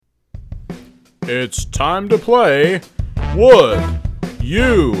It's time to play Would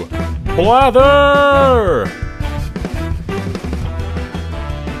You Blather?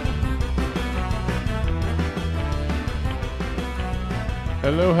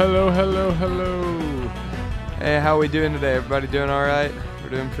 Hello, hello, hello, hello. Hey, how we doing today? Everybody doing all right? We're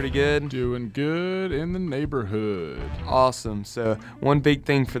doing pretty good? Doing good in the neighborhood. Awesome. So one big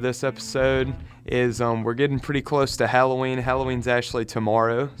thing for this episode is we're getting pretty close to Halloween. Halloween's actually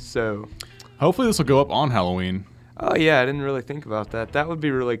tomorrow, so... Hopefully this will go up on Halloween. Oh, yeah, I didn't really think about that. That would be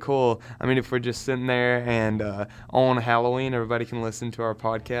really cool. I mean, if we're just sitting there and on Halloween, everybody can listen to our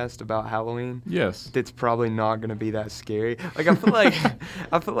podcast about Halloween. Yes. It's probably not going to be that scary. Like,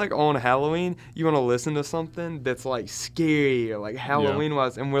 I feel like on Halloween, you want to listen to something that's, like, scary or, like,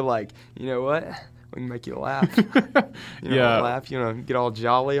 Halloween-wise, and we're like, you know what? We can make you laugh. Laugh, get all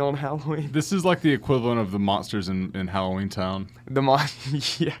jolly on Halloween. This is like the equivalent of the monsters in Halloween Town.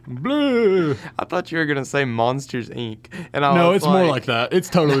 Yeah. Blue. I thought you were going to say Monsters, Inc. And No, it's more like that. It's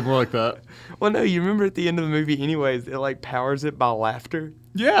totally more like that. Well, no, you remember at the end of the movie anyways, it like powers it by laughter.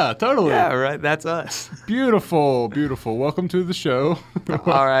 Yeah, totally. Yeah, right. That's us. Beautiful, beautiful. Welcome to the show.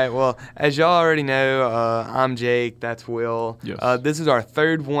 All right. Well, as y'all already know, I'm Jake. That's Will. Yes. This is our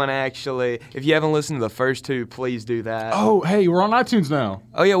third one, actually. If you haven't listened to the first two, please do that. Oh, hey, we're on iTunes now.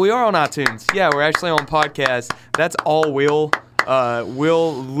 Oh, yeah, we are on iTunes. Yeah, we're actually on podcast. That's all Will.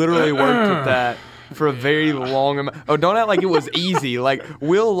 Will literally worked with that for a very long amount. Oh, don't act like it was easy. Like,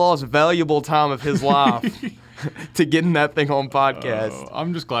 Will lost valuable time of his life to getting that thing on podcast.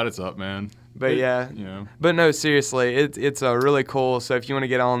 I'm just glad it's up, man. But but no, seriously, it's really cool. So if you want to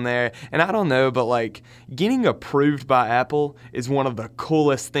get on there, and I don't know, but like getting approved by Apple is one of the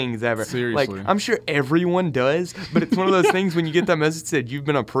coolest things ever. Seriously. Like I'm sure everyone does, but it's one of those things when you get that message that said you've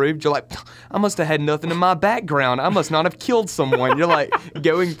been approved, you're like, I must have had nothing in my background. I must not have killed someone. You're like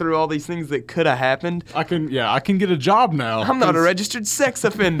going through all these things that could have happened. I can get a job now. I'm not a registered sex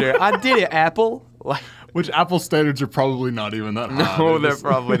offender. I did it, Apple. Like. Which Apple standards are probably not even that high. No, they're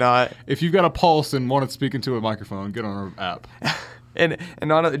probably not. If you've got a pulse and want to speak into a microphone, get on our app. And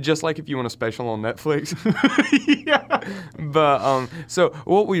not just like if you want a special on Netflix. Yeah. But so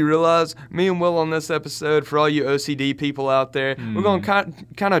what we realized, me and Will on this episode, for all you OCD people out there, we're going to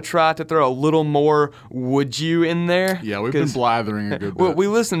kind of try to throw a little more would you in there. Yeah, we've been blathering a good bit. We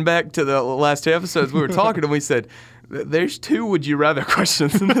listened back to the last two episodes. We were talking and we said, there's two would you rather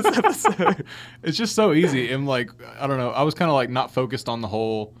questions in this episode. It's just so easy. And like, I don't know, I was kind of like not focused on the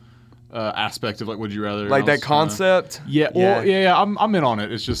whole aspect of like would you rather. Like that concept? Yeah, well, yeah, I'm in on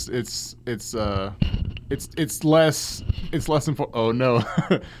it. It's just it's less important. Oh no.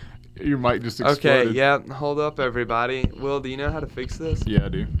 Your mic just exploded. Okay, yeah, hold up everybody. Will, do you know how to fix this? Yeah, I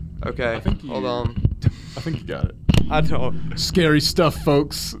do. Okay, hold on. I think you got it. I don't. Scary stuff,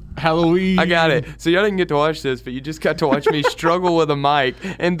 folks. Halloween. I got it. So y'all didn't get to watch this, but you just got to watch me struggle with a mic.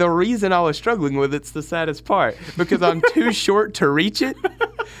 And the reason I was struggling with it's the saddest part, because I'm too short to reach it.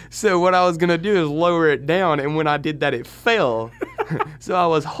 So what I was going to do is lower it down, and when I did that, it fell. So I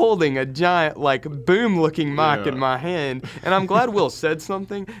was holding a giant, like, boom-looking mic in my hand. And I'm glad Will said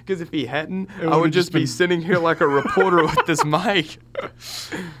something, because if he hadn't, I would just be sitting here like a reporter with this mic.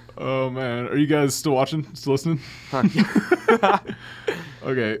 Oh, man. Are you guys still watching? Still listening?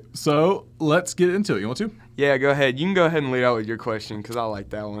 Okay, so let's get into it. You want to? Yeah, go ahead. You can go ahead and lead out with your question, because I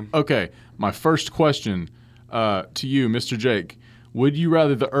like that one. Okay, my first question to you, Mr. Jake. Would you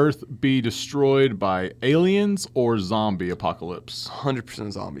rather the Earth be destroyed by aliens or zombie apocalypse?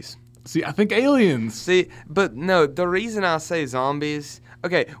 100% zombies. See, I think aliens. See, but no, the reason I say zombies...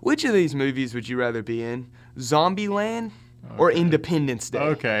 Okay, which of these movies would you rather be in? Zombieland or Independence Day?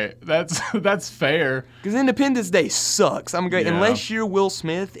 Okay, that's fair. Because Independence Day sucks. Unless you're Will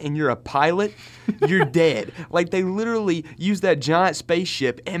Smith and you're a pilot, you're dead. Like, they literally use that giant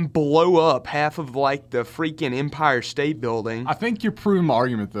spaceship and blow up half of, like, the freaking Empire State Building. I think you're proving my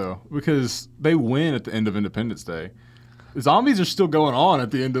argument, though, because they win at the end of Independence Day. Zombies are still going on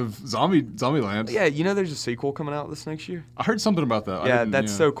at the end of Zombieland. Yeah, you know there's a sequel coming out this next year? I heard something about that. Yeah,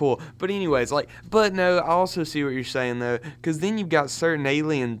 that's so cool. But anyways, but no, I also see what you're saying, though, because then you've got certain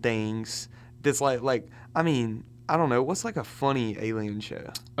alien things that's like, I mean, I don't know, what's like a funny alien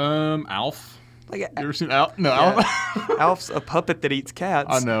show? Alf. Like, you ever seen Alf? No, yeah. Alf's a puppet that eats cats.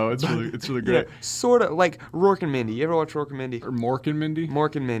 I know, it's really great. Yeah, sort of like Rourke and Mindy. You ever watch Rourke and Mindy? Or Mork and Mindy?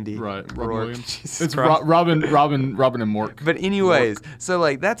 Mork and Mindy. Right, Robin Williams. It's Christ. Robin and Mork. But anyways, so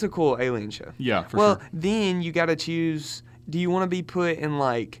like that's a cool alien show. Yeah, for sure. Then you got to choose. Do you want to be put in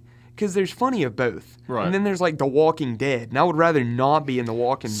like? Because there's funny of both. Right. And then there's like The Walking Dead. And I would rather not be in The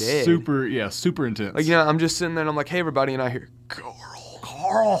Walking Dead. Super intense. Like, I'm just sitting there and I'm like, hey everybody, and I hear Carl.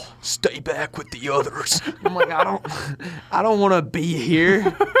 Carl, stay back with the others. I'm like, I don't want to be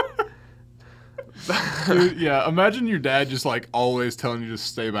here. Dude, yeah, imagine your dad just like always telling you to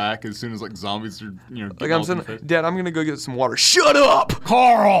stay back as soon as like zombies are, you know, Like getting I'm all in saying, your face. Dad, I'm gonna go get some water. Shut up,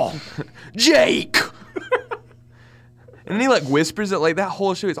 Carl, Jake. And then he like whispers it like that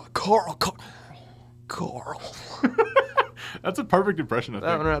whole show. He's like, Carl. That's a perfect impression,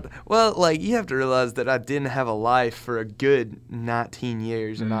 I think. Well, like you have to realize that I didn't have a life for a good 19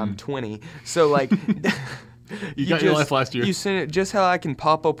 years, and I'm 20. So like. You got your life last year. You seen it just how I can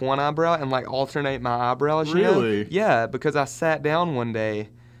pop up one eyebrow and like alternate my eyebrows. You know? Really? Yeah, because I sat down one day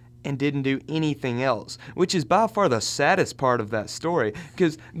and didn't do anything else, which is by far the saddest part of that story.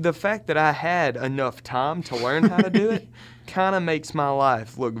 Because the fact that I had enough time to learn how to do it kind of makes my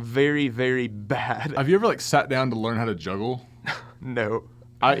life look very, very bad. Have you ever like sat down to learn how to juggle? No.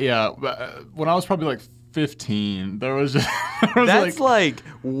 When I was probably like 15, there was just That's like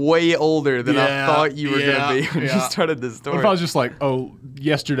way older than I Yeah, thought you were gonna be when you yeah. started this story. What if I was just like, oh,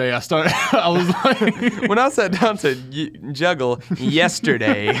 yesterday I started, I was like, When I sat down to juggle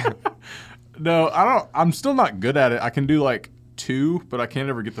yesterday, no, I'm still not good at it. I can do like 2, but I can't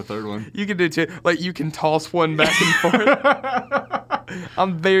ever get the third one. you can do two. Like you can toss one back and forth.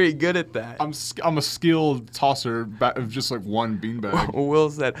 I'm very good at that. I'm a skilled tosser of just like one beanbag. Will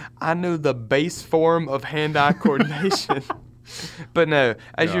said, I know the base form of hand-eye coordination. But no,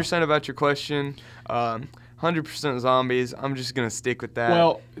 as Yeah. you're saying about your question, 100% zombies. I'm just going to stick with that.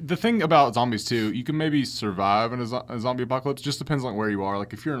 Well, the thing about zombies too, you can maybe survive in a zombie apocalypse. Just depends on where you are.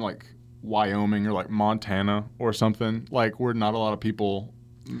 Like if you're in like Wyoming or like Montana or something, like where not a lot of people.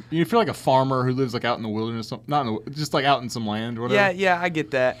 If you're like a farmer who lives like out in the wilderness, not in the, just like out in some land or whatever. Yeah, I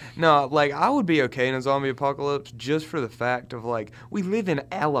get that. No, like I would be okay in a zombie apocalypse just for the fact of like we live in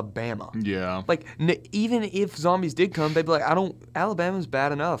Alabama. Yeah. Like even if zombies did come, they'd be like, Alabama's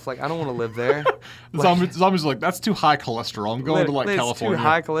bad enough. Like I don't want to live there. Zombies are like, that's too high cholesterol. I'm going to like It's California. too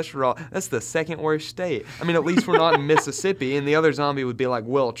high cholesterol. That's the second worst state. I mean, at least we're not in Mississippi. And the other zombie would be like,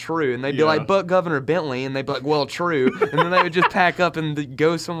 well, true. And they'd be Yeah. like, but Governor Bentley. And they'd be like, well, true. And then they would just pack up and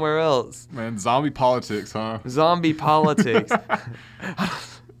go somewhere else. Man, zombie politics, huh? Zombie politics.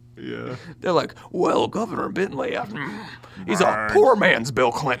 Yeah. They're like, well, Governor Bentley, he's a poor man's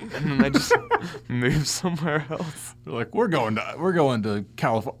Bill Clinton. And then they just move somewhere else. They're like, we're going to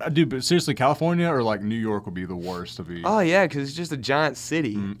California. Dude, but seriously, California or like New York would be the worst to be. Oh, yeah, because it's just a giant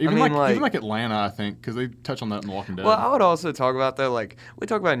city. Even like Atlanta, I think, because they touch on that in The Walking Dead. Well, I would also talk about that, like, we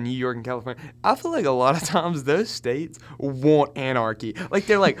talk about New York and California. I feel like a lot of times those states want anarchy. Like,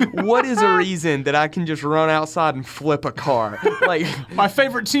 they're like, what is a reason that I can just run outside and flip a car? Like, my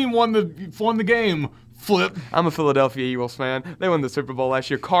favorite team won the game. Flip. I'm a Philadelphia Eagles fan. They won the Super Bowl last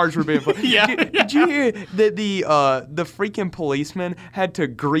year. Cars were being flipped. Yeah. Did you hear that the freaking policeman had to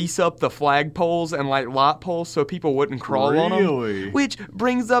grease up the flagpoles and like light poles so people wouldn't crawl on them? Really? Which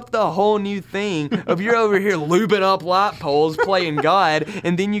brings up the whole new thing of you're over here lubing up light poles playing God,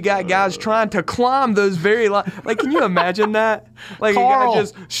 and then you got guys trying to climb those very light. Like, can you imagine that? Like Carl. a guy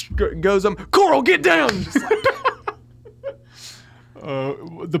just goes up, Carl, get down. Just like,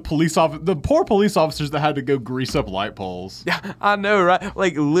 The poor police officers that had to go grease up light poles. I know, right?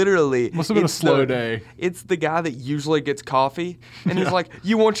 Like, literally. Must have been a it's slow day. It's the guy that usually gets coffee, and he's like,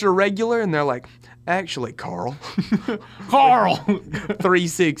 you want your regular? And they're like, actually, Carl, Carl.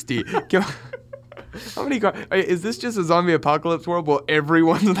 360. How many cars? Is this just a zombie apocalypse world? Well,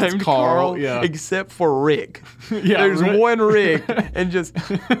 everyone's named Carl, Carl, yeah. except for Rick. Yeah, There's Rick. one Rick, and just...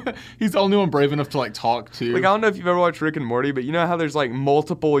 He's the only one brave enough to like talk to. Like, I don't know if you've ever watched Rick and Morty, but you know how there's like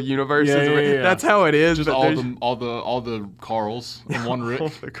multiple universes? Yeah, of Rick? yeah. That's how it is. just but all there's- the Carls in one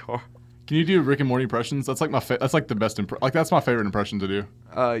Rick. the car. Can you do Rick and Morty impressions? That's like that's like the best that's my favorite impression to do.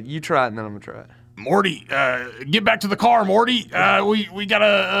 You try it, and then I'm gonna try it. Morty, get back to the car, Morty. We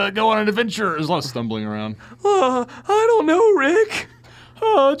gotta go on an adventure. There's a lot of stumbling around. I don't know, Rick.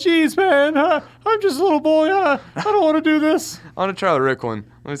 Oh, jeez, man. I'm just a little boy. I don't want to do this. I want to try the Rick one.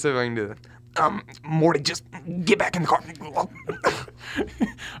 Let me see if I can do that. Morty, just get back in the car.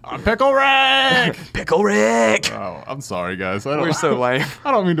 Pickle Rick. Pickle Rick. Oh, I'm sorry, guys. We're so lame.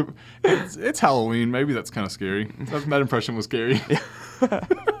 I don't mean to. It's Halloween. Maybe that's kind of scary. That impression was scary.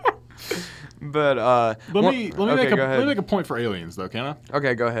 But Let me okay, make go ahead. a point for aliens, though. Can I?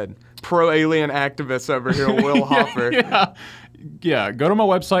 Okay, go ahead. Pro alien activist over here, Will Hopper. Yeah. Go to my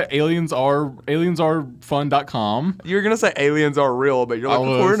website, aliensarefun.com. You're gonna say aliens are real, but you're like, I if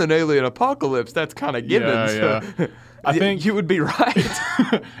we're was. in an alien apocalypse, that's kind of given. Yeah, so I think you would be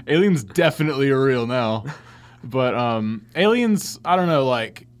right. aliens definitely are real now. But aliens, I don't know,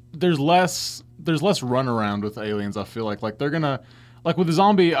 like there's less runaround with aliens, I feel like. Like they're gonna Like with the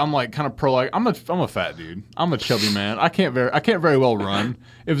zombie, I'm like kind of pro. Like I'm a fat dude. I'm a chubby man. I can't very well run.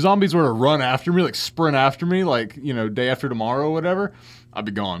 If zombies were to run after me, like sprint after me, like day after tomorrow or whatever, I'd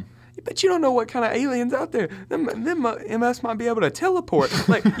be gone. But you don't know what kind of aliens out there. Them MS might be able to teleport.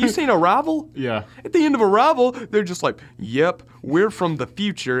 Like, you seen Arrival? Yeah. At the end of Arrival, they're just like, yep, we're from the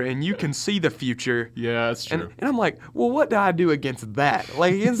future, and you can see the future. Yeah, that's true. And I'm like, well, what do I do against that?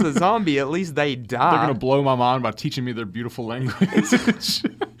 Like, against the zombie, at least they die. They're going to blow my mind by teaching me their beautiful language.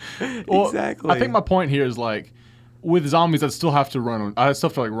 Well, Exactly. I think my point here is like, with zombies, I'd still have to run. I'd still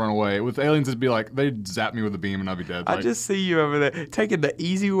have to like run away. With aliens, it'd be like they'd zap me with a beam and I'd be dead. I Like, just see you over there taking the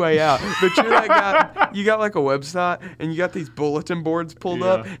easy way out. But you're that guy, you got like a website and you got these bulletin boards pulled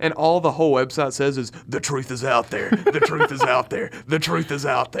up, and all the whole website says is, the truth is out there. The truth is out there. The truth is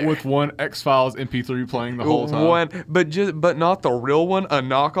out there. with one X-Files MP3 playing the whole time. But not the real one, a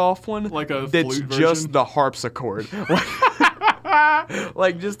knockoff one. Like a that's flute just version? the harpsichord.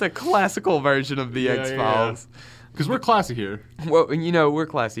 Like just a classical version of the X-Files. Because we're classy here. Well, we're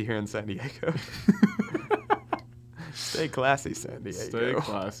classy here in San Diego. Stay classy, San Diego. Stay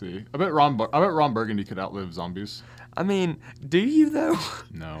classy. I bet Ron Burgundy could outlive zombies. I mean, do you though?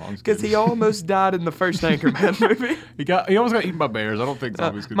 No, I'm just Because he kidding. almost died in the first Anchorman movie. He almost got eaten by bears. I don't think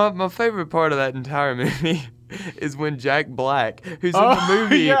zombies could. My favorite part of that entire movie is when Jack Black, who's in Oh, the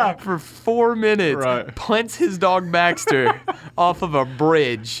movie yeah. for 4 minutes, Right. punts his dog Baxter off of a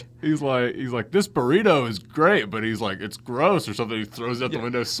bridge. He's like, this burrito is great, but he's like, it's gross or something. He throws it out the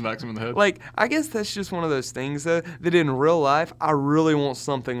window, smacks him in the head. Like, I guess that's just one of those things, though, that in real life, I really want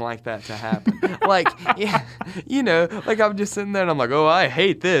something like that to happen. Like, yeah, like I'm just sitting there and I'm like, oh, I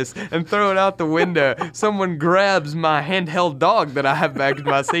hate this, and throw it out the window. Someone grabs my handheld dog that I have back in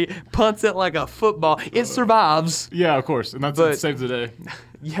my seat, punts it like a football. It survives. Yeah, of course, and that's But- it saves the day.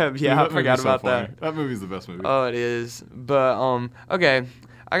 Yeah, Dude, I that forgot movie's so about funny. that. That movie's the best movie. Oh, it is. But, okay,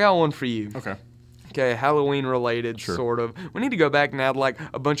 I got one for you. Okay. Okay, Halloween related, Sure. sort of. We need to go back and add like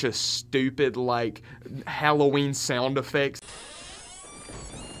a bunch of stupid like Halloween sound effects.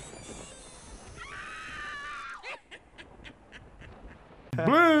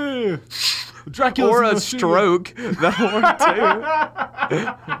 Blah! Dracula's Or in a the studio. stroke. That'll work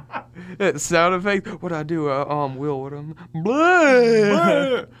too. Sound effect. What I do? Will, what I'm.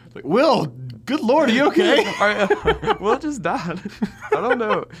 Blah! Like, Will, good lord, are you okay? Will just died. I don't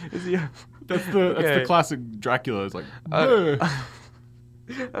know. Is he? That's the Okay. classic Dracula. It's like, Uh, blah.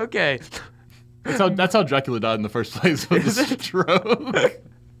 Okay. That's how Dracula died in the first place, with Is a it? stroke.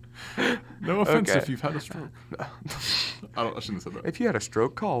 No offense Okay. if you've had a stroke. I shouldn't have said that. If you had a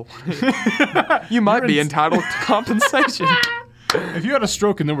stroke, call. You might be entitled to compensation. If you had a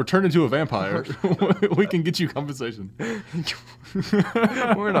stroke and then were turned into a vampire, we can get you compensation.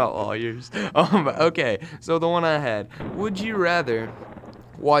 We're not lawyers. Okay, so the one I had. Would you rather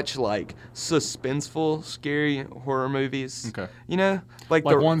watch like suspenseful, scary horror movies? Okay. Like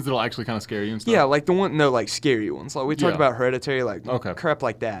Like the ones that'll actually kind of scare you and stuff. yeah, like the one like scary ones. Like we talked Yeah. about Hereditary, like Okay. Mm-hmm. crap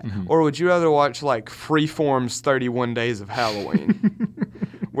like that. Or would you rather watch like Freeform's 31 Days of Halloween?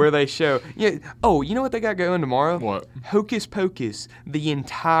 Where they show, oh, you know what they got going tomorrow? What? Hocus Pocus, the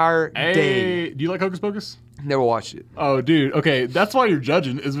entire day. Hey, do you like Hocus Pocus? Never watched it. Oh, dude. Okay, that's why you're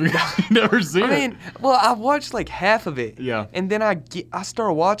judging, is because you've never seen I it. mean, well, I watched like half of it. Yeah. And then I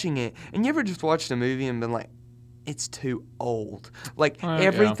started watching it. And you ever just watched a movie and been like, it's too old. Like Yeah.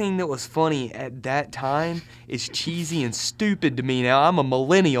 everything that was funny at that time is cheesy and stupid to me now. I'm a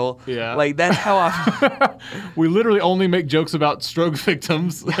millennial. Yeah. Like that's how I We literally only make jokes about stroke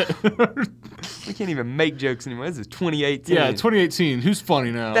victims. we can't even make jokes anymore. This is 2018. Yeah, 2018. Who's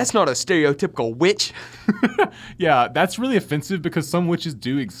funny now? That's not a stereotypical witch. Yeah, that's really offensive because some witches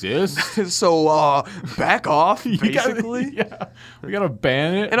do exist. So back off, You gotta- basically. yeah, we gotta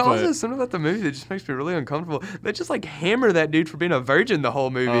ban it. And also but- something about the movie that just makes me really uncomfortable. They just like hammer that dude for being a virgin the whole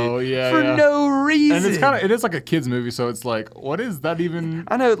movie. Oh, yeah, For yeah. no reason. and it is like a kids movie, so it's like, what is that even?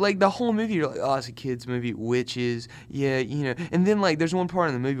 I know, like the whole movie, you're like, oh, it's a kids movie, witches, yeah, And then like, there's one part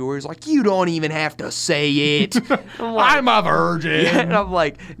in the movie where he's like, you don't even have to say it. I'm like, I'm a virgin. yeah, and I'm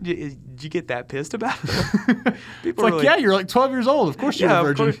like, did you get that pissed about it? It's People like, are yeah, you're like 12 years old. Of course you're yeah, a of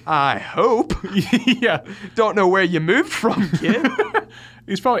virgin. course. I hope. Yeah. Don't know where you moved from, kid.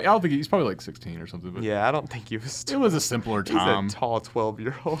 I don't think he's probably like 16 or something. But Yeah, I don't think he was. it was a simpler He's time. a tall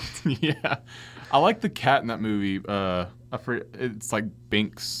 12-year-old. Yeah. I like the cat in that movie. I forget, it's like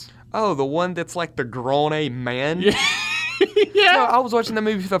Binks. Oh, the one that's like the grown man. Yeah. Yeah. No, I was watching that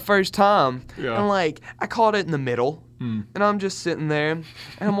movie for the first time, Yeah. and like I caught it in the middle, and I'm just sitting there, and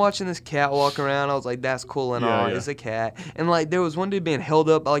I'm watching this cat walk around. I was like, "That's cool and Yeah, all. yeah. It's a cat." And like there was one dude being held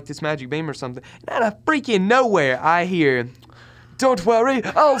up by like this magic beam or something, and out of freaking nowhere, I hear, don't worry,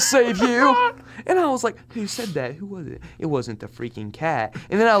 I'll save you. And I was like, who said that? Who was it? It wasn't the freaking cat.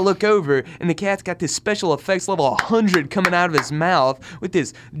 And then I look over, and the cat's got this special effects level 100 coming out of his mouth with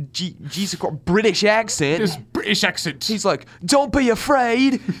this British accent. This British accent. He's like, don't be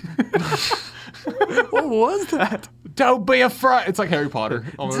afraid. What was that? Don't be afraid. It's like Harry Potter.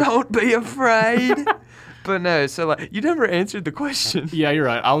 Almost. Don't be afraid. But no, so like, you never answered the question. Yeah, you're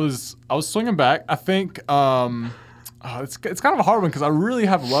right. I was swinging back. I think it's kind of a hard one because I really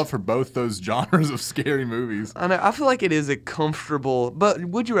have love for both those genres of scary movies. I know. I feel like it is a comfortable, but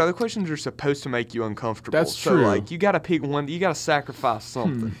would you rather questions are supposed to make you uncomfortable. That's so true. Like, you got to pick one. You got to sacrifice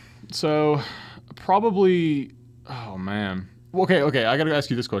something. So probably, oh man. Okay. I got to ask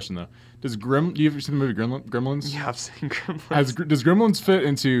you this question though. Do you ever seen the movie Gremlins? Yeah, I've seen Gremlins. Does Gremlins fit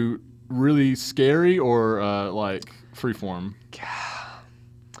into really scary or like freeform?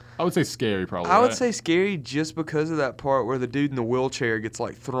 I would say scary probably. I would right? say scary just because of that part where the dude in the wheelchair gets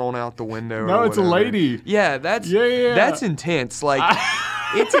like thrown out the window. No, or it's a whatever. lady. Yeah, that's Yeah. that's intense. Like,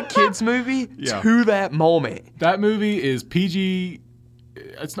 it's a kids movie Yeah. to that moment. That movie is PG.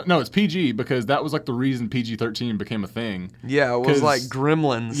 It's PG because that was like the reason PG-13 became a thing. Yeah, it was 'Cause- like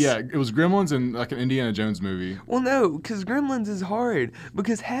Gremlins. Yeah, it was Gremlins and like an Indiana Jones movie. Well, no, because Gremlins is hard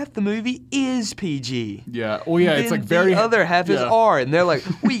because half the movie is PG. Yeah. Well, yeah, it's Then like very. The other half is yeah. R, and they're like,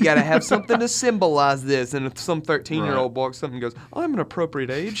 we gotta have something to symbolize this. And if some 13-year-old walks up and goes, "I'm an appropriate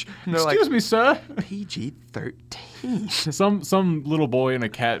age," and they're Excuse like, me, sir. PG-13. Some little boy in a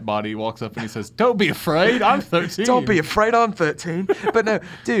cat body walks up and he says, "Don't be afraid. I'm 13." Don't be afraid I'm 13. But no,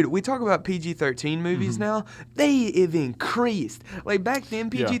 dude, we talk about PG-13 movies now. They have increased. Like back then,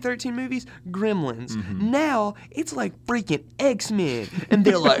 PG-13 movies, Gremlins. Now, it's like freaking X-Men. And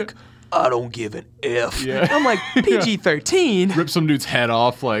they're like, I don't give an F. Yeah. I'm like, PG-13? Rip some dude's head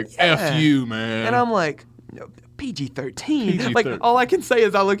off like, F you, man. And I'm like, no, PG-13. PG-13. Like, all I can say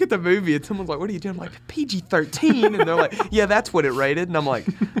is I look at the movie and someone's like, what are you doing? I'm like, PG-13. And they're like, yeah, that's what it rated. And I'm like,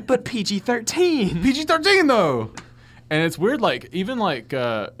 but PG-13. PG-13 though. And it's weird, like even like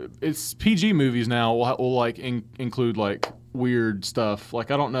it's PG movies now will like include like weird stuff. Like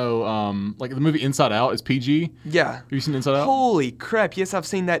I don't know, like the movie Inside Out is PG. Yeah. Have you seen Inside Out? Holy crap! Yes, I've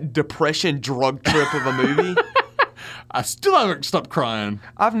seen that depression drug trip of a movie. I still haven't stopped crying.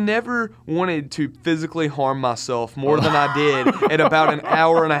 I've never wanted to physically harm myself more than I did at about an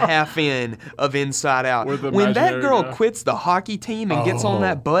hour and a half in of Inside Out. With the When that imaginary girl guy. quits the hockey team and gets on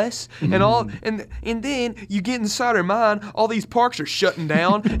that bus and and then you get inside her mind, all these parks are shutting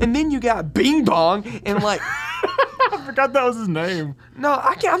down, and then you got Bing Bong and like. I forgot that was his name. No,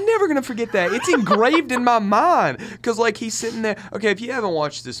 I'm never going to forget that. It's engraved in my mind. Because, like, he's sitting there. Okay, if you haven't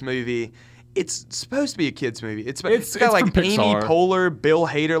watched this movie, it's supposed to be a kid's movie. It's got, it's like, from Amy Pixar. Poehler, Bill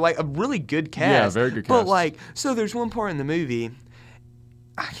Hader, like, a really good cast. Yeah, very good But, cast. like, so there's one part in the movie.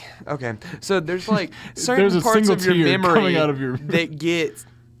 Okay, so there's, like, certain There's a parts single of your tear memory coming out of your- that get...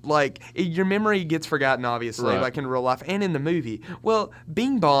 Like, your memory gets forgotten, obviously, Right. like in real life and in the movie. Well,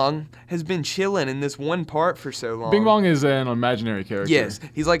 Bing Bong has been chilling in this one part for so long. Bing Bong is an imaginary character. Yes,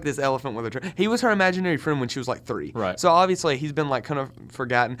 he's like this elephant with a trunk. He was her imaginary friend when she was like 3. Right. So obviously he's been like kind of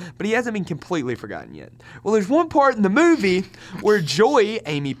forgotten, but he hasn't been completely forgotten yet. Well, there's one part in the movie where Joy,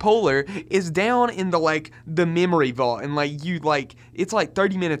 Amy Poehler, is down in the memory vault, and like it's like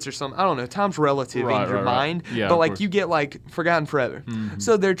 30 minutes or something. I don't know. Time's relative Right, in your right, right. mind, Yeah, but of like course. you get like forgotten forever.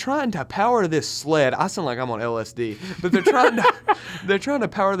 So they're trying to power this sled. I sound like I'm on LSD, but they're trying to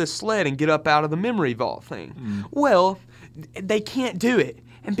power this sled and get up out of the memory vault thing. Well, they can't do it.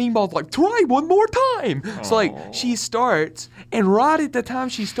 And Bing Bong's like, try one more time. So like she starts, and right at the time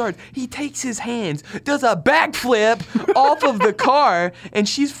she starts, he takes his hands, does a backflip off of the car, and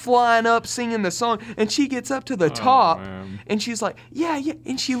she's flying up singing the song, and she gets up to the top, man. and she's like, yeah,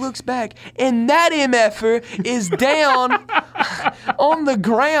 and she looks back, and that MFer is down on the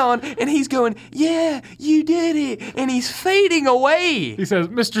ground, and he's going, yeah, you did it, and he's fading away. He says,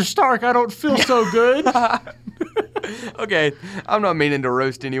 "Mr. Stark, I don't feel so good." Okay, I'm not meaning to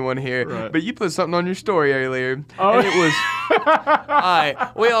roast anyone here, Right. but you put something on your story earlier, Oh. and it was, all right,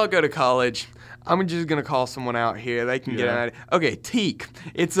 we all go to college. I'm just going to call someone out here. They can get Yeah. out of it. Okay, Teak.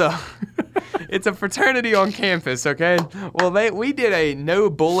 It's a fraternity on campus, okay? Well, we did a no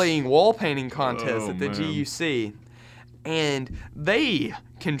bullying wall painting contest Oh, at the man. GUC, and they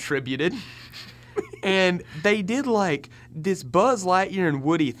contributed. And they did like this Buzz Lightyear and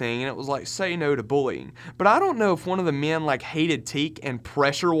Woody thing, and it was like, say no to bullying. But I don't know if one of the men like hated Teak and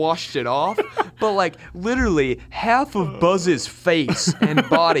pressure washed it off, but like literally half of Buzz's face and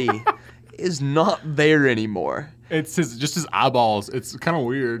body is not there anymore. It's just his eyeballs. It's kind of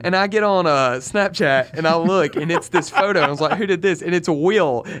weird. And I get on Snapchat and I look and it's this photo. And I was like, who did this? And it's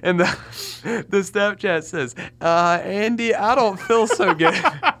Will. And the Snapchat says, Andy, I don't feel so good.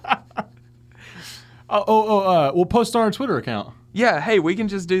 We'll post on our Twitter account. Yeah, hey, we can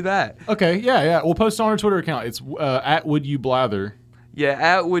just do that. Okay, yeah. We'll post on our Twitter account. It's at Would You Blather. Yeah,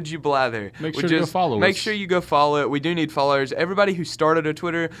 at Would You Blather. Make sure to go follow us. Make sure you go follow it. We do need followers. Everybody who started a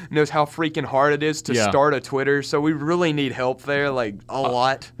Twitter knows how freaking hard it is to start a Twitter, so we really need help there, like a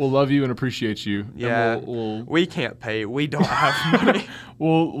lot. We'll love you and appreciate you. Yeah, and we can't pay. We don't have money.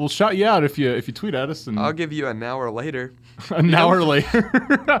 We'll shout you out if you tweet at us. And I'll give you an hour later. An hour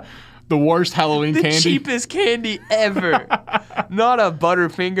later. The worst Halloween candy. The cheapest candy ever. Not a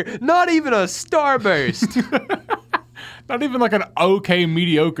Butterfinger. Not even a Starburst. Not even like an okay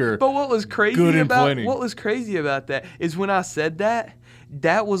mediocre. But what was crazy about that is when I said that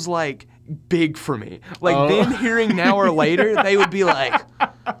was like big for me. Like them hearing an hour later, they would be like,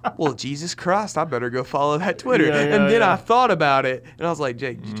 well, Jesus Christ, I better go follow that Twitter. And then I thought about it and I was like,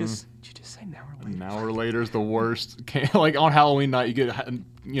 Jake, did you just say an hour later? An hour later is the worst. Like on Halloween night, you get,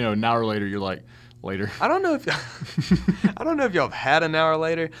 an hour later, you're like, later. I don't know if y'all have had an hour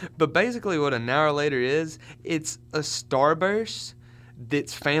later, but basically what an hour later is, it's a Starburst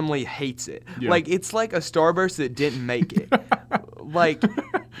that's family hates it. Yeah. Like it's like a Starburst that didn't make it. Like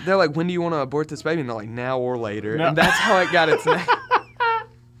they're like, when do you want to abort this baby? And they're like, now or later. No. And that's how it got its name.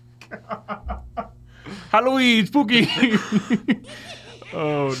 Halloween, spooky.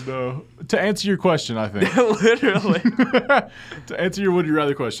 Oh no. To answer your question, I think. Literally. To answer your would you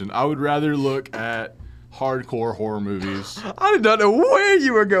rather question, I would rather look at hardcore horror movies. I did not know where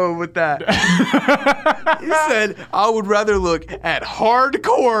you were going with that. You said I would rather look at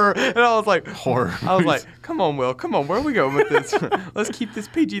hardcore, and I was like, horror. I was like, come on, Will, where are we going with this? Let's keep this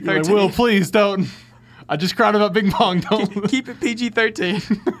PG-13. Like, Will, please don't. I just cried about Bing Bong. Don't keep it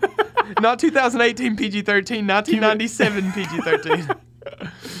PG-13. Not 2018 PG-13, 1997 PG-13.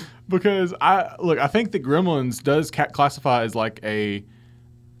 Because I think that Gremlins does classify as like a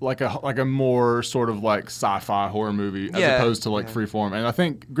more sort of like sci-fi horror movie as opposed to like Freeform. And I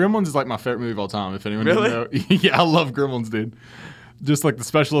think Gremlins is like my favorite movie of all time. If anyone didn't know, yeah, I love Gremlins, dude. Just like the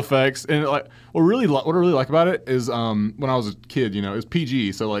special effects and like what I really like about it is when I was a kid, it was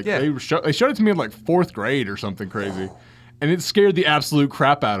PG, so like they showed it to me in like 4th grade or something crazy, and it scared the absolute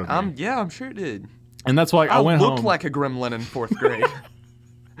crap out of me. I'm sure it did. And that's why I went home. I looked like a gremlin in 4th grade.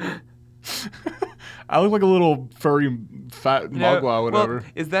 I look like a little furry fat mogwai, whatever. Well,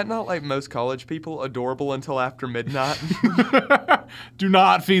 is that not like most college people? Adorable until after midnight? Do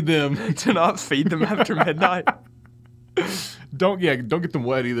not feed them. Do not feed them after midnight. Don't get them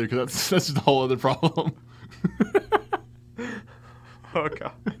wet either, because that's just a whole other problem. Oh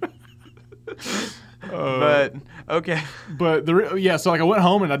God. But okay. But so like I went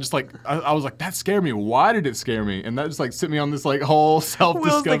home and I just like I was like, that scared me. Why did it scare me? And that just like sent me on this like whole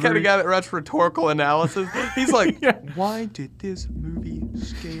self-discovery. Will's the kind of guy that writes rhetorical analysis. He's like, why did this movie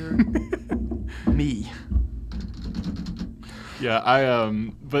scare me? Yeah,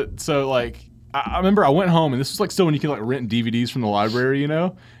 but so like I remember I went home and this was like still when you could like rent DVDs from the library,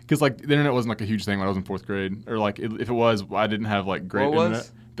 because like the internet wasn't like a huge thing when I was in 4th grade, or like if it was, I didn't have like great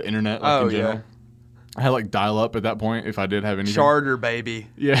internet. The internet, like in general. Yeah. I had like dial-up at that point if I did have anything. Charter, baby.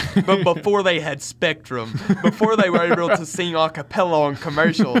 Yeah. But before they had Spectrum, before they were able to sing a cappella on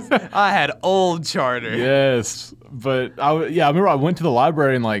commercials, I had old Charter. Yes. But I remember I went to the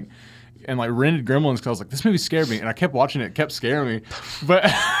library and rented Gremlins because I was like, this movie scared me. And I kept watching it. It kept scaring me.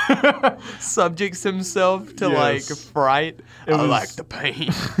 But subjects himself to like fright. I like the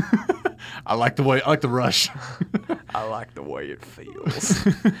pain. I like the rush. I like the way it feels.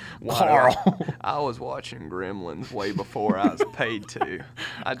 Carl. I was watching Gremlins way before I was paid to.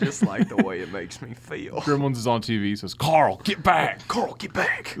 I just like the way it makes me feel. Gremlins is on TV. Says, Carl, get back. Carl, get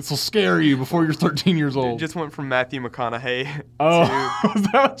back. This will scare you before you're 13 years old. It just went from Matthew McConaughey to... is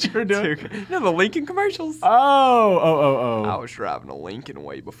that what you were doing? The Lincoln commercials. Oh. I was driving a Lincoln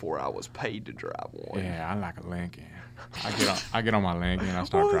way before I was paid to drive one. Yeah, I like a Lincoln. I get on my Lincoln and I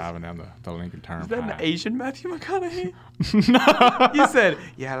start driving down the Lincoln Turnpike. Is that an Asian Matthew McConaughey? No. You said,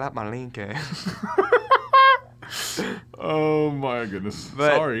 yeah, I like my Lincoln. Oh my goodness.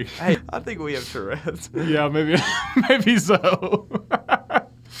 But, sorry. Hey, I think we have Tourette's. Yeah, maybe so.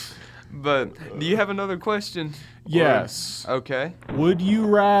 But do you have another question? Yes. Okay. Would you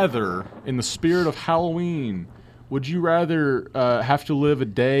rather, in the spirit of Halloween, would you rather have to live a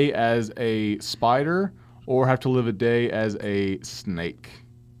day as a spider or have to live a day as a snake?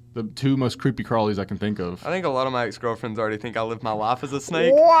 The two most creepy crawlies I can think of. I think a lot of my ex-girlfriends already think I live my life as a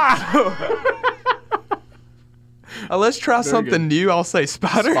snake. Wow! Let's try Very something good. new. I'll say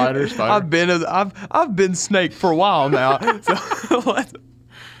spider. Spider. I've been snake for a while now. So let's,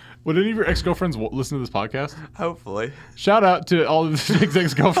 Would any of your ex-girlfriends listen to this podcast? hopefully. Shout out to all of Jake's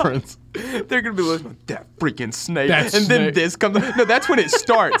ex-girlfriends. They're gonna be listening. That freaking snake. That and then snake. this comes. No, that's when it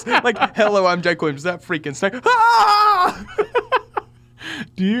starts. Like, hello, I'm Jake Williams. That freaking snake. Ah!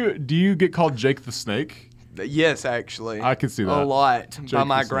 Do you get called Jake the Snake? Yes, actually. I can see that. A lot by Jake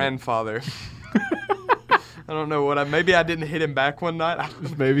my the Snake. grandfather. I don't know what maybe I didn't hit him back one night.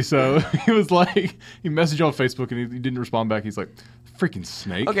 Maybe so. He was like, he messaged you on Facebook and he didn't respond back. He's like, freaking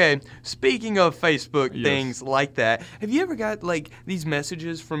snake. Okay, speaking of Facebook Yes. things like that, have you ever got like these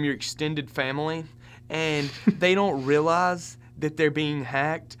messages from your extended family and they don't realize that they're being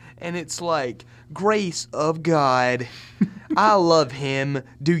hacked? And it's like, grace of God, I love him.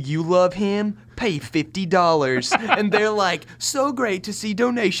 Do you love him? Pay $50. And they're like, so great to see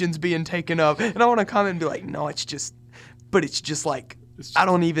donations being taken up. And I want to comment and be like, no, it's just like, I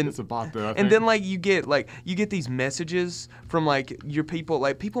don't even. It's a bot though. I think. And then like you get these messages from like your people,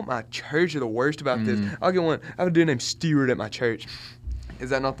 like people at my church are the worst about this. I'll get one. I have a dude named Stewart at my church. Is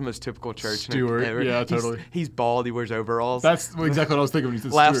that not the most typical church name Stewart, ever? yeah, totally. He's bald. He wears overalls. That's exactly what I was thinking when you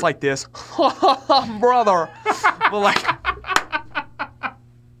said Laughs Stewart. like this, brother. But like,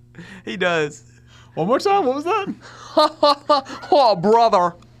 he does. One more time. What was that? Oh,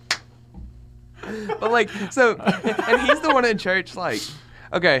 brother. But like, so, and he's the one in church, like,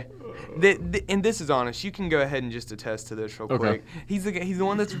 okay, and this is honest. You can go ahead and just attest to this real quick. He's the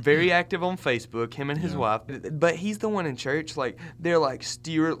one that's very active on Facebook, him and his wife. But he's the one in church, like, they're like,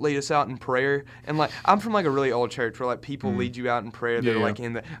 Stewart, lead us out in prayer. And like, I'm from like a really old church where like people lead you out in prayer. They're like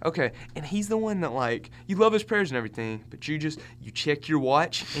in the, okay. And he's the one that like, you love his prayers and everything, but you check your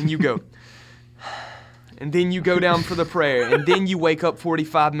watch and you go, and then you go down for the prayer, and then you wake up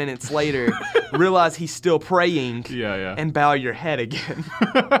 45 minutes later, realize he's still praying, and bow your head again.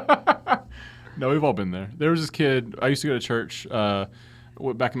 No, we've all been there. There was this kid. I used to go to church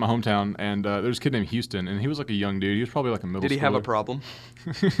back in my hometown, and there was a kid named Houston, and he was like a young dude. He was probably like a middle schooler. Did he have a problem?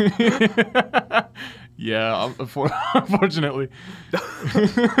 Yeah, unfortunately.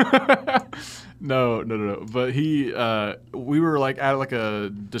 No. But we were like at like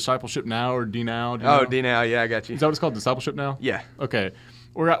a discipleship now or D now. D now, yeah, I got you. Is that what it's called, discipleship now? Yeah. Okay.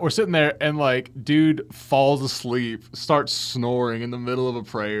 We're sitting there and like dude falls asleep, starts snoring in the middle of a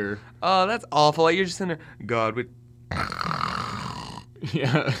prayer. Oh, that's awful. Like you're just sitting there, God would.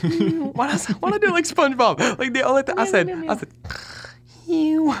 Yeah. Why do I do it like SpongeBob? Like I said,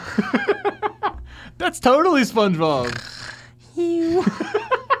 you. That's totally SpongeBob. You.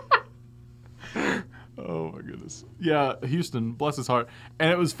 Oh my goodness. Yeah, Houston, bless his heart. And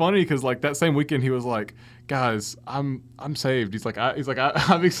it was funny because like that same weekend he was like, "Guys, I'm saved." He's like,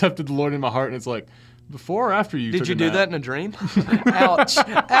 I've accepted the Lord in my heart, and it's like, before or after you? Did took you a do nap? that in a dream? Ouch!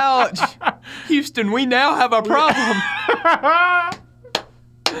 Ouch! Houston, we now have a problem.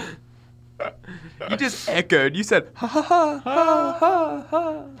 You just echoed. You said, ha ha ha ha ha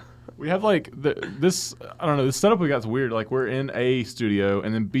ha. We have like this. I don't know. This setup we got is weird. Like we're in A studio,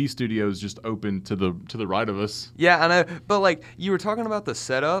 and then B studio is just open to the right of us. Yeah, I know. But like you were talking about the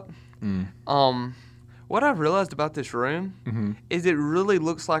setup. What I've realized about this room is it really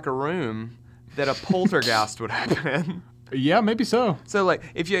looks like a room that a poltergeist would happen in. Yeah, maybe so. So like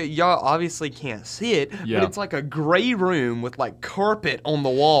if y'all obviously can't see it, Yeah. but it's like a gray room with like carpet on the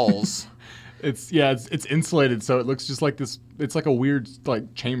walls. It's insulated, so it looks just like this. It's like a weird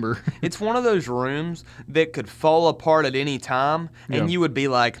like chamber. It's one of those rooms that could fall apart at any time, and Yeah. you would be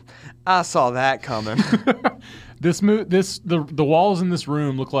like, "I saw that coming." The walls in this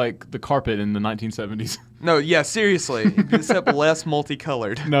room look like the carpet in the 1970s. No, yeah, seriously, except less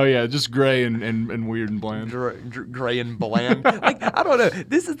multicolored. No, yeah, just gray and weird and bland. Gray and bland. Like I don't know.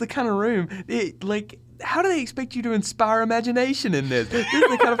 This is the kind of room. How do they expect you to inspire imagination in this? This is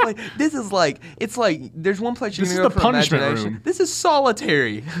the kind of place. This is like it's like there's one place you This can is go the for punishment imagination. room. This is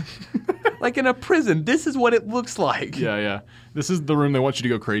solitary. Like in a prison. This is what it looks like. Yeah. This is the room they want you to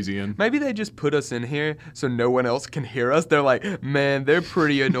go crazy in. Maybe they just put us in here so no one else can hear us. They're like, man, they're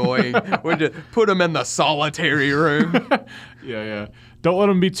pretty annoying. We'll just put them in the solitary room. Yeah. Don't let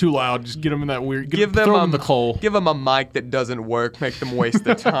them be too loud. Just get them in that weird. Give them throw them in the coal. Give them a mic that doesn't work. Make them waste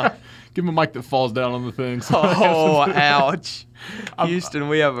their time. Give them a mic that falls down on the thing. Oh, ouch. Houston,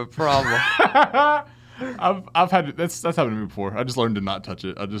 we have a problem. I've had that's happened to me before. I just learned to not touch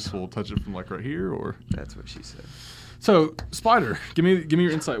it. I just will touch it from like right here or. That's what she said. So Spider, give me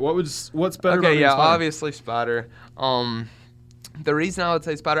your insight. What's better? about Okay, being yeah, Spider? obviously Spider. The reason I would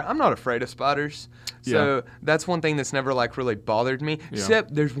say spider, I'm not afraid of spiders. So that's one thing that's never like really bothered me. Yeah.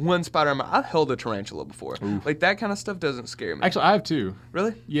 Except there's one spider I've held a tarantula before. Oof. Like that kind of stuff doesn't scare me. Actually, I have too.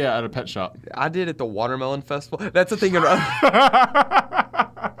 Really? Yeah, at a pet shop. I did at the watermelon festival. That's the thing.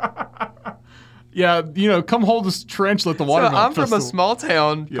 Yeah, come hold this tarantula at the So watermelon I'm from a festival. small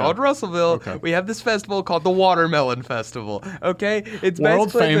town called Russellville. Okay. We have this festival called the Watermelon Festival. Okay, it's World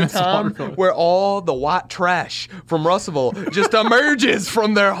basically the famous time watermelon. where all the white trash from Russellville just emerges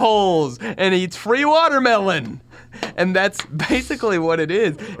from their holes and eats free watermelon. And that's basically what it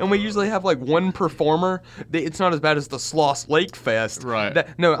is. And we usually have like one performer. It's not as bad as the Sloss Lake Fest. Right.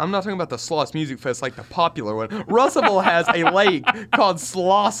 No, I'm not talking about the Sloss Music Fest, like the popular one. Russellville has a lake called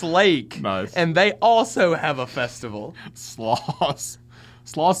Sloss Lake. Nice. And they also have a festival. Sloss.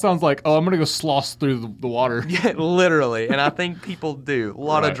 Sloss sounds like, I'm going to go sloss through the water. Yeah, literally, and I think people do. A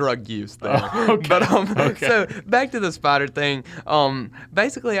lot Right. of drug use there. Okay. But Okay. so back to the spider thing.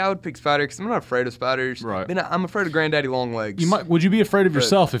 Basically, I would pick spider because I'm not afraid of spiders. Right. But I'm afraid of Granddaddy Longlegs. Would you be afraid of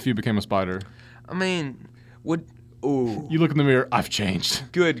yourself if you became a spider? I mean, ooh, You look in the mirror, I've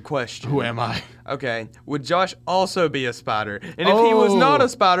changed. good question. Who am I? Okay, would Josh also be a spider? And if he was not a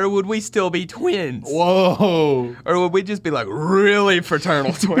spider, would we still be twins? Whoa. Or would we just be like really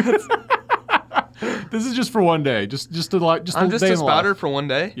fraternal twins? This is just for one day. Just to I'm just day a in the spider life. for one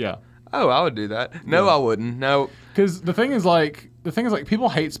day? Yeah. Oh, I would do that. No, Yeah. I wouldn't. No. Because the thing is like people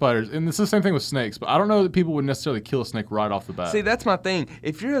hate spiders, and it's the same thing with snakes. But I don't know that people would necessarily kill a snake right off the bat. See, that's my thing.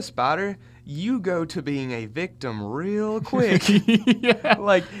 If you're a spider, you go to being a victim real quick. Yeah.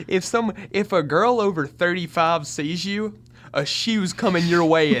 Like if a girl over 35 sees you, a shoe's coming your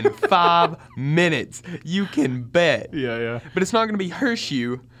way in 5 minutes. You can bet. Yeah. But it's not going to be her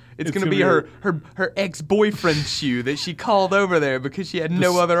shoe. It's It's going to gonna be be her ex-boyfriend's shoe that she called over there because she had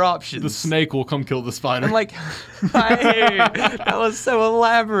no other options. The snake will come kill the spider. I'm like, hey, that was so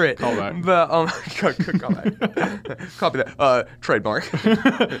elaborate. Call back. But call back. Copy that. Trademark.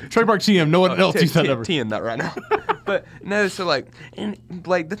 Trademark TM. No one else used that ever. T in that right now. But no, so like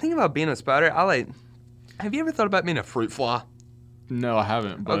the thing about being a spider, have you ever thought about being a fruit fly? No, I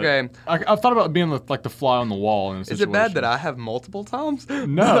haven't. But Okay. I've thought about being like the fly on the wall. In a Is it bad that situation. I have multiple times?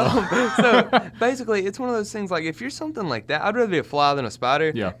 No. So basically, it's one of those things like if you're something like that, I'd rather be a fly than a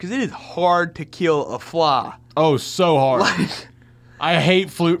spider. Yeah. Because it is hard to kill a fly. Oh, so hard. Like I hate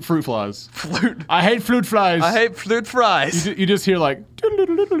fruit flies. flute. I hate fruit flies. I hate fruit fries. You just hear like.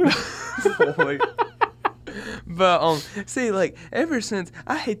 But see, like ever since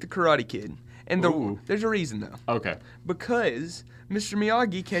I hate the Karate Kid, and Ooh. there's a reason though, Okay. because Mr.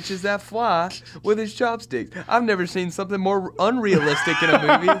 Miyagi catches that fly with his chopsticks. I've never seen something more unrealistic in a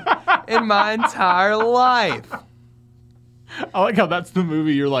movie in my entire life. I like how that's the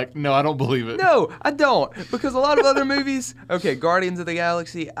movie. You're like, no, I don't believe it. No, I don't. Because a lot of other movies, okay, Guardians of the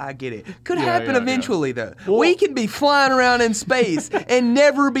Galaxy, I get it. Could Yeah, happen yeah, eventually, though. We can be flying around in space and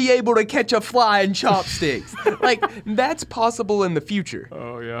never be able to catch a fly in chopsticks. Like, that's possible in the future.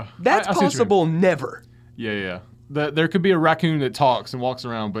 Oh yeah. That's I see what you mean. possible never. Yeah. There could be a raccoon that talks and walks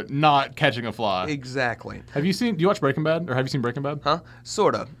around, but not catching a fly. Exactly. Do you watch Breaking Bad, or have you seen Breaking Bad? Huh?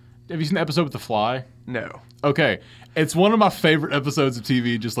 Sort of. Have you seen the episode with the fly? No. Okay, it's one of my favorite episodes of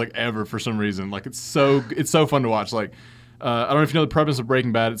TV, just like ever for some reason. Like it's so fun to watch. Like I don't know if you know the premise of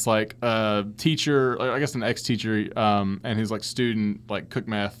Breaking Bad. It's like a teacher, I guess an ex-teacher, and his like student like cook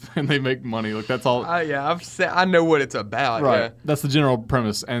meth, and they make money. Like that's all. Yeah, I know what it's about. Right. Yeah. That's the general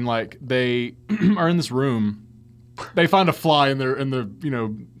premise. And like they are in this room. They find a fly in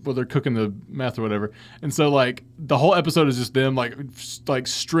the where they're cooking the meth or whatever. And so like the whole episode is just them like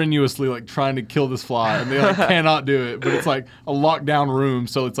strenuously like trying to kill this fly, and they like cannot do it. But it's like a locked down room,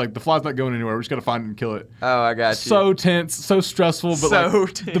 so it's like the fly's not going anywhere. We just gotta find it and kill it. Oh, I got you. So tense, so stressful, but So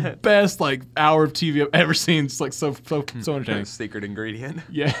like the tense. best like hour of TV I've ever seen. It's like so entertaining. Secret ingredient.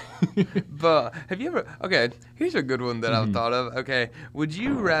 Yeah. But have you ever? Okay, here's a good one that I've thought of. Okay, would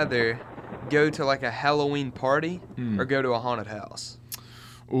you rather go to like a Halloween party or go to a haunted house?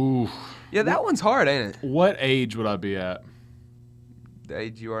 Ooh. Yeah, that one's hard, ain't it? What age would I be at? The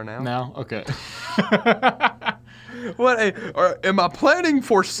age you are now. Now? Okay. Or am I planning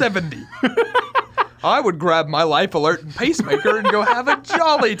for 70? I would grab my life alert and pacemaker and go have a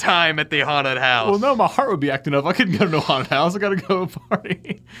jolly time at the haunted house. Well, no, my heart would be acting up. I couldn't go to no haunted house. I got to go to a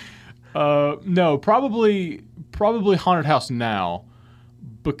party. No, probably haunted house now,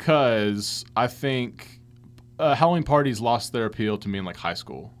 because I think Halloween parties lost their appeal to me in like high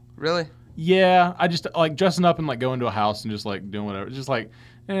school. Really? Yeah, I just like dressing up and like going to a house and just like doing whatever. It's just like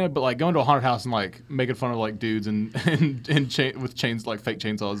But like going to a haunted house and like making fun of like dudes and with chains, like fake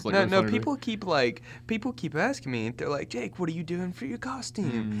chainsaws. Like, No, really people keep asking me. They're like, Jake, what are you doing for your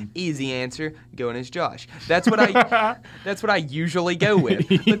costume? Easy answer, going as Josh. That's what I usually go with.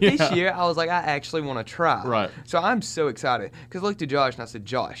 But this year, I was like, I actually want to try. Right. So I'm so excited because I looked at Josh and I said,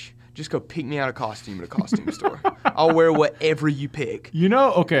 Josh, just go pick me out a costume at a costume store. I'll wear whatever you pick. You know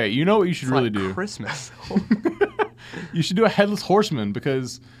what you should It's really like do? Christmas. You should do a headless horseman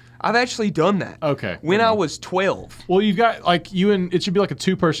because. I've actually done that. Okay. When I was 12. Well, you've got like it should be like a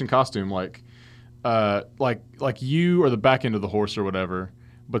 2-person costume, like you or the back end of the horse or whatever.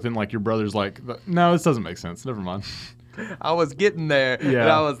 But then like your brother's like, no, this doesn't make sense. Never mind. I was getting there, and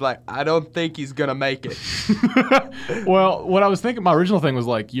I was like, I don't think he's gonna make it. Well, what I was thinking, my original thing was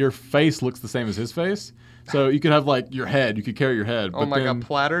like your face looks the same as his face, so you could have like your head, you could carry your head. Oh my God,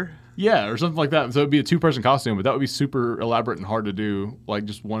 platter. Yeah, or something like that. So it'd be a 2-person costume, but that would be super elaborate and hard to do, like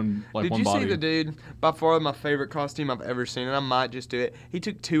just one body. Did you see the dude, by far my favorite costume I've ever seen, and I might just do it. He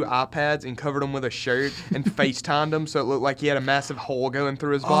took 2 iPads and covered them with a shirt and FaceTimed them so it looked like he had a massive hole going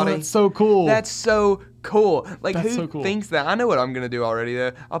through his body. Oh, that's so cool. That's so cool. Like, That's who so cool. thinks that? I know what I'm going to do already,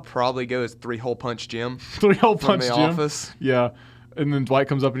 though. I'll probably go as 3-hole punch Jim 3-hole from punch The Jim. Office. Yeah, and then Dwight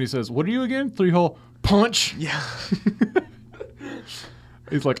comes up and he says, "What are you again? 3-hole punch." Yeah.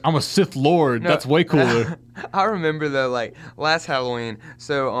 He's like, "I'm a Sith Lord." That's way cooler. I remember though, like last Halloween.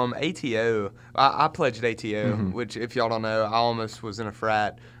 So ATO, I pledged ATO, which if y'all don't know, I almost was in a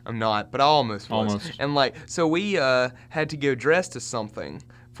frat. I'm not, but I almost was. Almost. And like, so we had to go dressed as something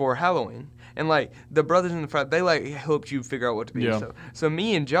for Halloween. And like the brothers in the frat, they like helped you figure out what to be. Yeah. So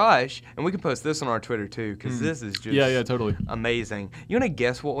me and Josh, and we can post this on our Twitter too, because this is just Yeah, totally. amazing. You wanna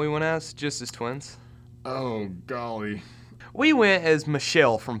guess what we went as, just as twins? Oh golly. We went as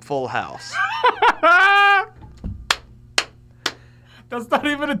Michelle from Full House. That's not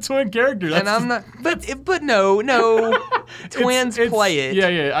even a twin character. That's And I'm not, but no, twins play it.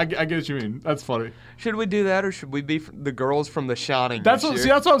 Yeah, I get what you mean. That's funny. Should we do that, or should we be the girls from The Shining? That's this what year?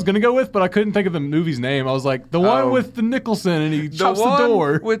 that's what I was gonna go with, but I couldn't think of the movie's name. I was like, the one with the Nicholson and he chops the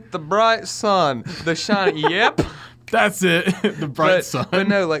door. With the bright sun, The Shining. Yep, That's it. The bright sun. But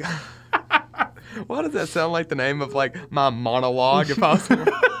no, like, why does that sound like the name of like my monologue? If I was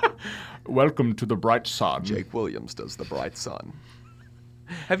Welcome to the bright sun. Jake Williams does The Bright Sun.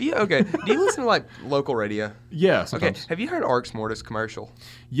 Have you? Okay. Do you listen to like local radio? Yeah, Okay. sometimes. Have you heard Arx Mortis commercial?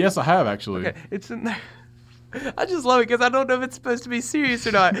 Yes, I have actually. Okay, it's in there. I just love it because I don't know if it's supposed to be serious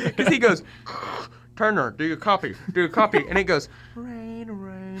or not. Because he goes, Turner, do your copy, and he goes, rain,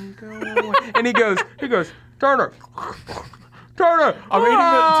 go away. And he goes, Turner,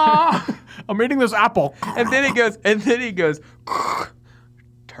 I'm eating this apple. and then he goes,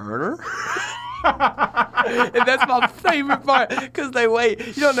 Turner. And that's my favorite part because they wait.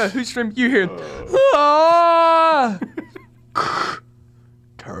 You don't know who's streaming. You hear,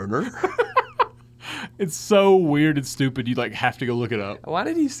 Turner. It's so weird and stupid. You like have to go look it up. Why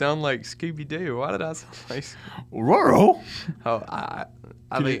did he sound like Scooby Doo? Why did I sound like? Roro. Oh, I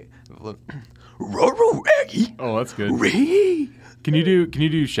think. Roro Aggie. Oh, that's good. Ree. Can you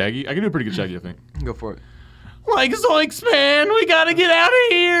do Shaggy? I can do a pretty good Shaggy, I think. Go for it. Like zoinks, man, we gotta get out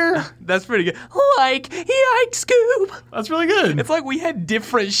of here. That's pretty good. Like, yikes, Scoob. That's really good. It's like we had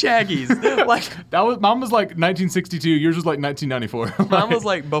different Shaggies. Like, Mine was like 1962. Yours was like 1994. mine was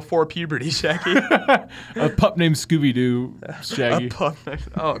like before puberty Shaggy. A pup named Scooby Doo Shaggy. A pup.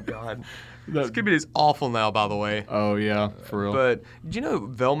 Oh, God. That- Scooby is awful now, by the way. Oh yeah, for real. But did you know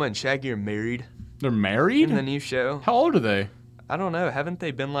Velma and Shaggy are married They're married? in the new show? How old are they? I don't know. Haven't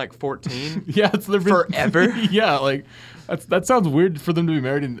they been like 14? Yeah, they've been Forever? Yeah, like that sounds weird for them to be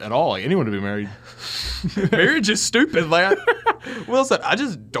married at all. Like anyone to be married. Marriage is stupid. Like, Will said, I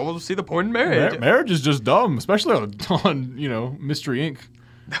just don't see the point in marriage. Marriage is just dumb, especially on Mystery Inc.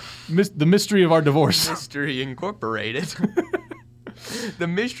 The mystery of our divorce. Mystery Incorporated. The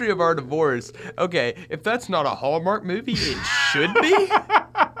mystery of our divorce. Okay, if that's not a Hallmark movie, it should be.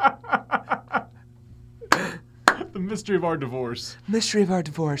 The mystery of our divorce. Mystery of Our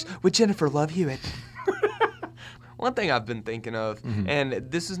Divorce with Jennifer Love Hewitt. One thing I've been thinking of, and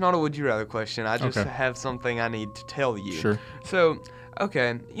this is not a would you rather question, I just Okay. have something I need to tell you. Sure. So,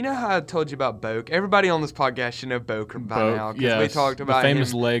 okay, you know how I told you about Boke? Everybody on this podcast should know Boke by Boke, now, because we yes. talked The about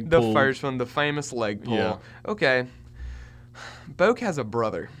famous him, leg the pull. first one, the famous leg pull. Yeah. Okay, Boke has a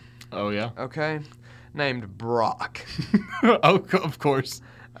brother, Oh yeah. okay, named Brock. Oh, of course.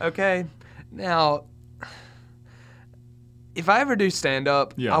 Okay, now, if I ever do stand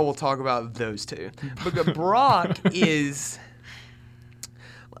up, Yeah. I will talk about those two. Because Brock is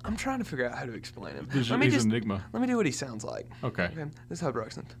I'm trying to figure out how to explain him. He's an enigma. Let me do what he sounds like. Okay. This is how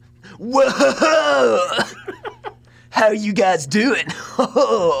Brock sounds. Whoa! How you guys doing?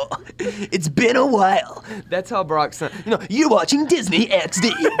 It's been a while. That's how Brock sounds. You're watching Disney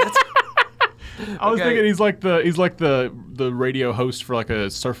XD. I was thinking he's like the radio host for like a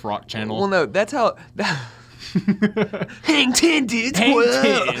surf rock channel. Well, no, that's how. Hang 10, dudes. Hang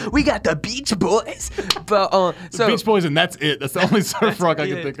Whoa. 10. We got the Beach Boys. But The Beach Boys, and that's it. That's the only surf rock I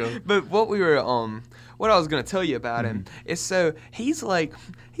can think of. But what I was gonna tell you about him is he's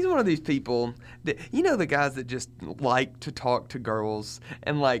one of these people that the guys that just like to talk to girls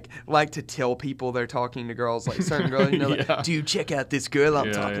and like to tell people they're talking to girls, like certain girls, like, dude, check out this girl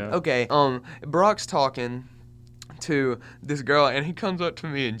I'm talking. Yeah. Okay, Brock's talking to this girl, and he comes up to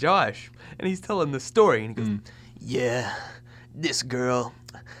me and Josh, and he's telling the story, and he goes, "Yeah, this girl,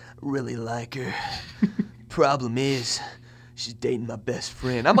 really like her. Problem is, she's dating my best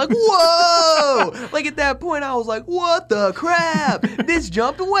friend." I'm like, whoa! Like at that point, I was like, what the crap? This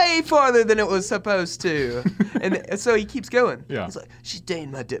jumped way farther than it was supposed to. And so he keeps going. Yeah. He's like, she's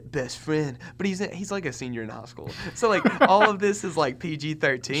dating my best friend, but he's like a senior in high school. So like all of this is like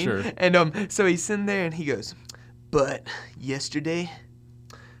PG-13. Sure. And so he's sitting there and he goes, but yesterday,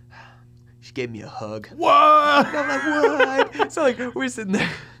 she gave me a hug. What? And I'm like, what? So like we're sitting there,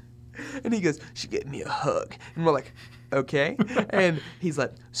 and he goes, she gave me a hug, and we're like, okay. And he's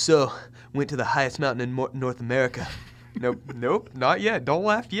like, so went to the highest mountain in North America. Nope, not yet. Don't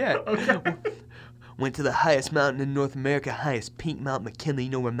laugh yet. Okay. Went to the highest mountain in North America, highest peak, Mount McKinley. You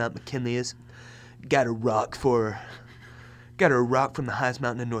know where Mount McKinley is? Got a rock from the highest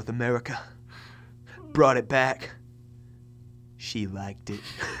mountain in North America. Brought it back. She liked it.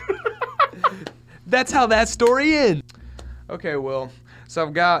 That's how that story ends. Okay, well, so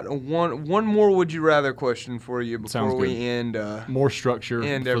I've got one more would you rather question for you before we end. More structure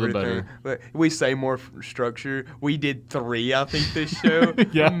end for everything. the better. We say more structure. We did 3, I think, this show.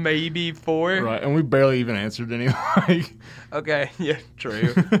 Yeah. Maybe 4. Right, and we barely even answered any. Okay, yeah,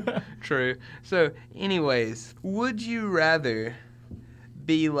 true. True. So, anyways, would you rather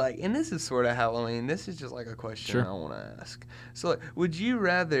be like, and this is sort of Halloween, this is just like a question I want to ask. So, like, would you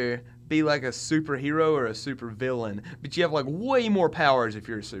rather be like a superhero or a supervillain, but you have like way more powers if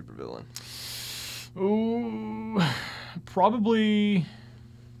you're a supervillain? Ooh, probably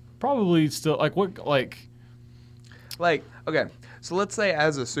still like okay, so let's say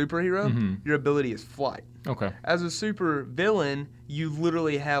as a superhero, your ability is flight. Okay. As a supervillain, you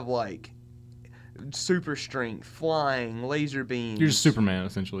literally have like super strength, flying, laser beams. You're just Superman,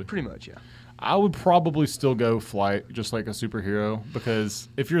 essentially. Pretty much, yeah. I would probably still go flight, just like a superhero, because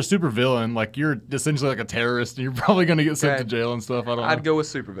if you're a supervillain, like you're essentially like a terrorist, and you're probably going to get sent to jail and stuff. I'd go with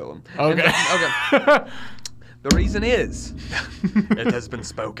supervillain. Okay. Okay. The reason is, it has been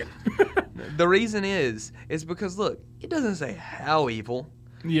spoken. The reason is because look, it doesn't say how evil.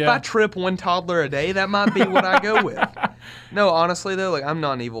 Yeah. If I trip one toddler a day, that might be what I go with. No, honestly though, like I'm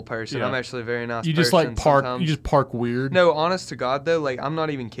not an evil person. Yeah. I'm actually a very nice person. You just like park. Sometimes. You just park weird. No, honest to God though, like I'm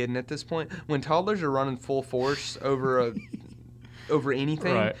not even kidding at this point. When toddlers are running full force over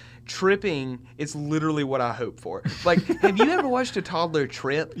anything, right. Tripping is literally what I hope for. Like, have you ever watched a toddler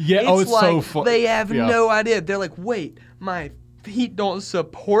trip? Yeah. It's like so fun. They have no idea. They're like, wait, my feet don't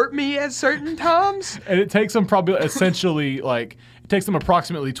support me at certain times. And it takes them probably essentially like. It takes them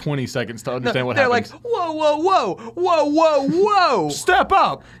approximately 20 seconds to understand what happens. They're like, whoa, whoa, whoa, whoa, whoa, whoa. Step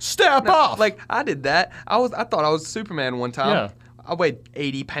up, step off. Like, I did that. I thought I was Superman one time. Yeah. I weighed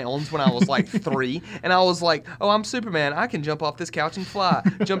 80 pounds when I was like 3, and I was like, oh, I'm Superman. I can jump off this couch and fly.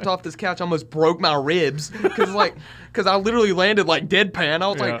 Jumped off this couch, almost broke my ribs because I literally landed like deadpan. I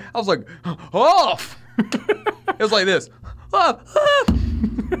was like, off. It was like this. Up,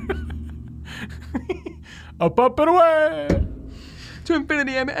 up. Up and away. To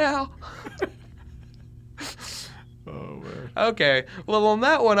infinity and out. Oh, man. Okay. Well, on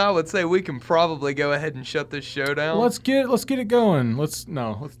that one, I would say we can probably go ahead and shut this show down. Let's get it going. Let's do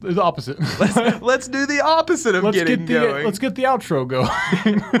the opposite. Let's do the opposite of getting going. Let's get the outro going.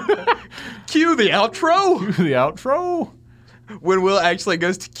 Cue the outro. Cue the outro. When Will actually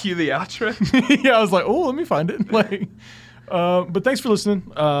goes to cue the outro. Yeah, I was like, oh, let me find it. But thanks for listening.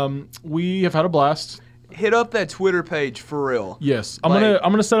 We have had a blast. Hit up that Twitter page for real. Yes, I'm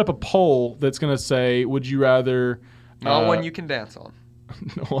gonna set up a poll that's gonna say, would you rather? Not one you can dance on.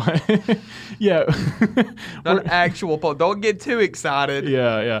 What? Yeah. Not an actual poll. Don't get too excited.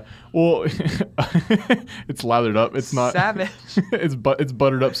 Yeah. Well, it's lathered up. It's not savage. It's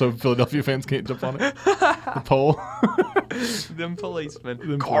buttered up so Philadelphia fans can't jump on it. The poll. Them policemen.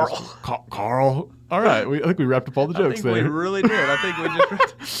 Them Carl. policemen. Carl. All right. I think we wrapped up all the jokes I think there. we really did. I think we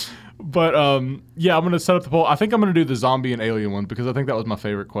just... But yeah, I'm gonna set up the poll. I think I'm gonna do the zombie and alien one because I think that was my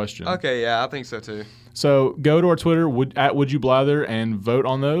favorite question. Okay, yeah, I think so too. So go to our Twitter at Would You Blather and vote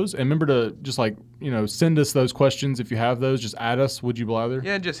on those. And remember to just send us those questions if you have those. Just add us Would You Blather.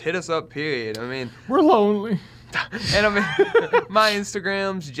 Yeah, just hit us up. Period. I mean, we're lonely. And I mean, my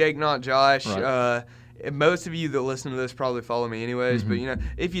Instagram's Jake Not Josh. Right. Most of you that listen to this probably follow me anyways, but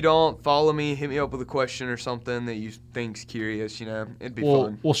if you don't follow me, hit me up with a question or something that you think's curious. It'd be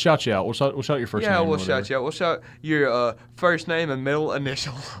fun. We'll shout you out. We'll shout your first name. Yeah, we'll shout you out. We'll shout your first name and middle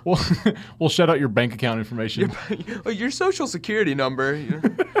initial. We'll shout out your bank account information. Your social security number.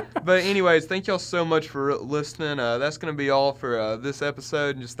 But anyways, thank y'all so much for listening. That's gonna be all for this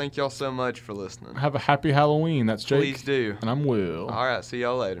episode, and just thank y'all so much for listening. Have a happy Halloween. That's Jake. Please do. And I'm Will. All right, see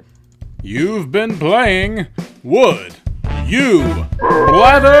y'all later. You've been playing Would You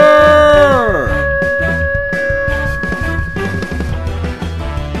Blather?